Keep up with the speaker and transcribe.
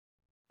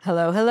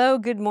Hello, hello.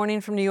 Good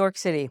morning from New York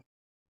City.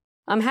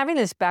 I'm having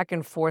this back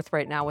and forth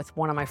right now with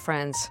one of my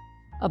friends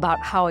about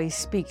how he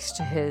speaks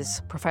to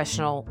his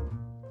professional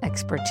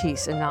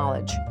expertise and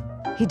knowledge.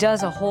 He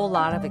does a whole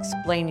lot of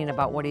explaining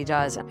about what he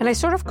does. And I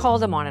sort of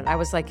called him on it. I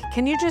was like,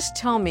 can you just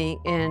tell me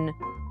in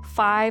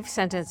 5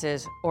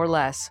 sentences or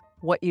less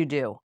what you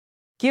do?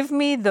 Give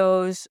me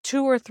those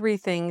 2 or 3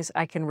 things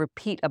I can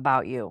repeat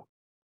about you.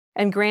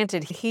 And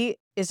granted, he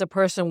is a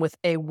person with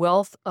a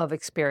wealth of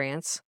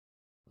experience,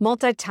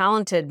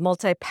 multi-talented,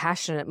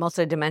 multi-passionate,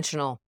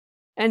 multi-dimensional.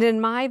 And in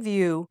my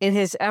view, in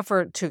his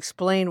effort to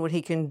explain what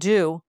he can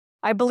do,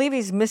 I believe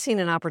he's missing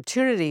an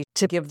opportunity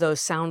to give those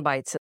sound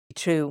bites,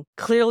 to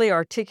clearly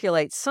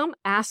articulate some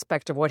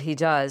aspect of what he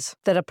does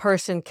that a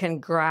person can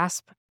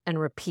grasp and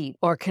repeat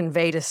or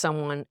convey to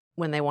someone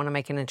when they want to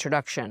make an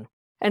introduction.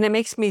 And it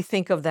makes me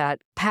think of that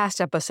past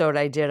episode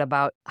I did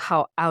about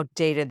how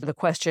outdated the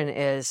question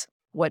is,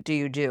 what do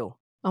you do?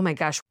 Oh my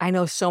gosh, I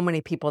know so many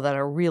people that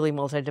are really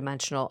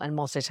multidimensional and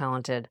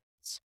multi-talented.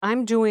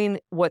 I'm doing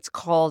what's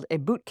called a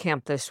boot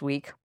camp this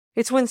week.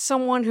 It's when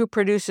someone who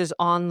produces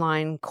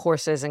online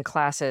courses and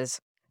classes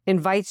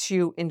invites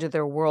you into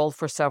their world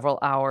for several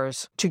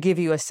hours to give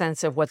you a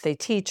sense of what they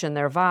teach and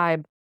their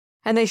vibe,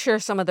 and they share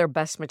some of their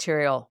best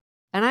material.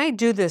 And I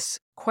do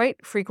this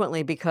quite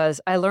frequently because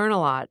I learn a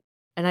lot,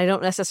 and I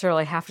don't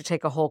necessarily have to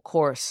take a whole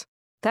course.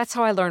 That's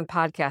how I learned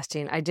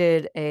podcasting. I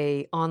did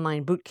an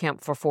online boot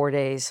camp for 4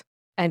 days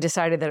and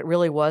decided that it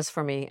really was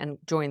for me and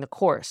joined the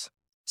course.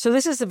 So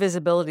this is a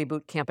visibility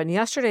boot camp, and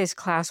yesterday's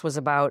class was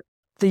about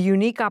the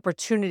unique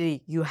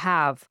opportunity you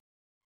have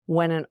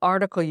when an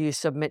article you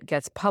submit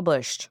gets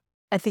published.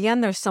 At the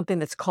end, there's something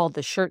that's called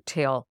the shirt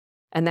tail,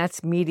 and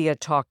that's media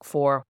talk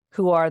for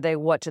who are they,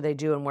 what do they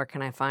do, and where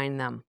can I find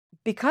them.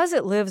 Because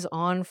it lives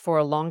on for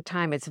a long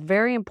time, it's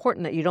very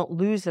important that you don't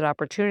lose that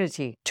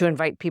opportunity to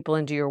invite people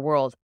into your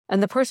world.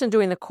 And the person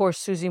doing the course,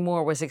 Susie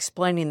Moore, was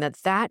explaining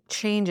that that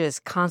changes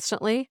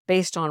constantly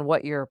based on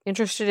what you're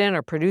interested in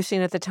or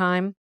producing at the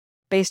time,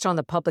 based on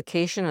the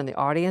publication and the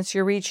audience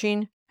you're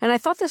reaching. And I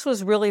thought this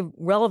was really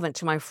relevant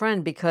to my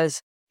friend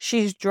because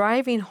she's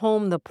driving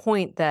home the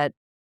point that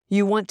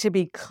you want to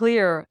be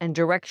clear and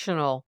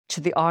directional to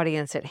the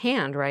audience at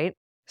hand, right?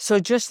 So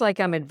just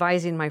like I'm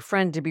advising my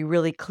friend to be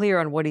really clear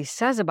on what he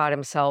says about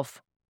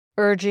himself,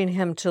 urging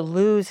him to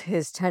lose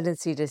his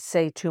tendency to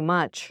say too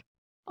much,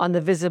 on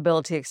the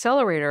Visibility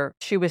Accelerator,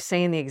 she was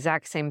saying the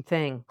exact same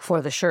thing for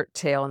the shirt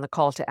tail and the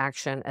call to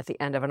action at the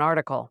end of an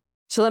article.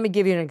 So let me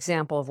give you an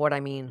example of what I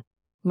mean.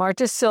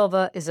 Marta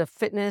Silva is a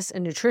fitness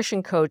and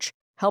nutrition coach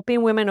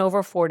helping women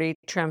over 40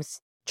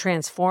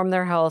 transform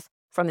their health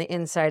from the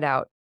inside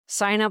out.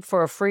 Sign up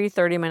for a free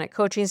 30-minute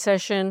coaching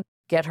session,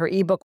 get her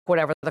ebook,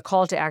 whatever. The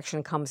call to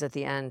action comes at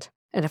the end.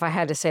 And if I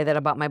had to say that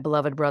about my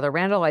beloved brother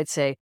Randall, I'd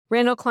say,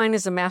 Randall Klein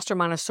is a master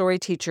Montessori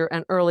teacher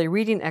and early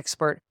reading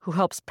expert who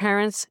helps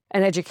parents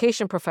and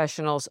education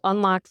professionals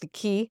unlock the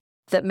key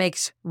that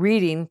makes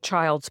reading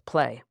child's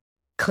play.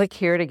 Click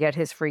here to get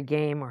his free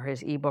game or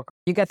his ebook.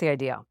 You get the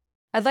idea.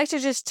 I'd like to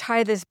just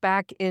tie this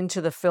back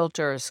into the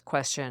filters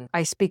question.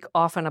 I speak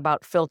often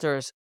about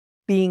filters,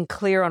 being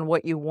clear on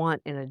what you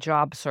want in a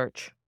job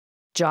search.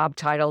 Job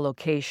title,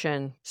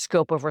 location,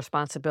 scope of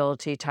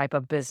responsibility, type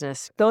of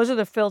business. Those are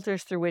the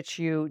filters through which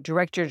you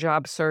direct your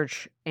job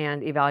search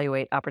and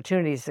evaluate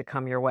opportunities that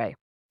come your way.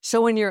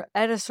 So when you're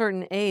at a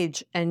certain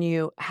age and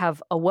you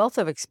have a wealth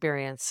of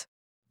experience,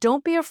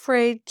 don't be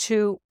afraid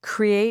to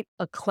create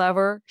a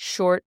clever,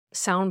 short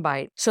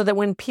soundbite so that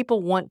when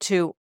people want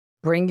to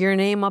bring your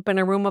name up in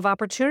a room of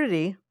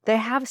opportunity, they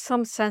have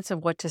some sense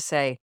of what to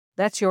say.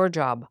 That's your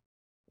job.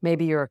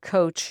 Maybe you're a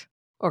coach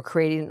or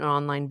creating an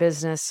online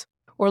business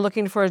or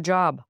looking for a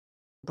job.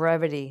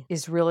 Brevity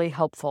is really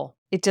helpful.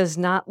 It does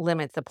not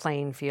limit the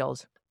playing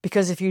field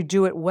because if you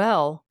do it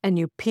well and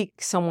you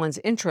pique someone's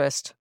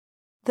interest,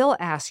 they'll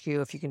ask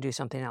you if you can do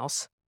something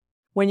else.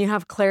 When you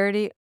have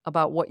clarity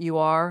about what you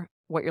are,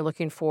 what you're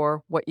looking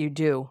for, what you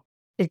do,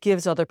 it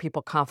gives other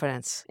people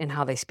confidence in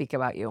how they speak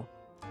about you.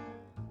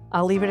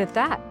 I'll leave it at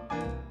that.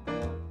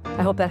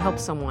 I hope that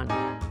helps someone.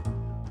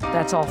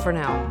 That's all for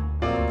now.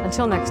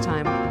 Until next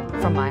time,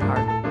 from my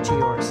heart to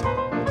yours.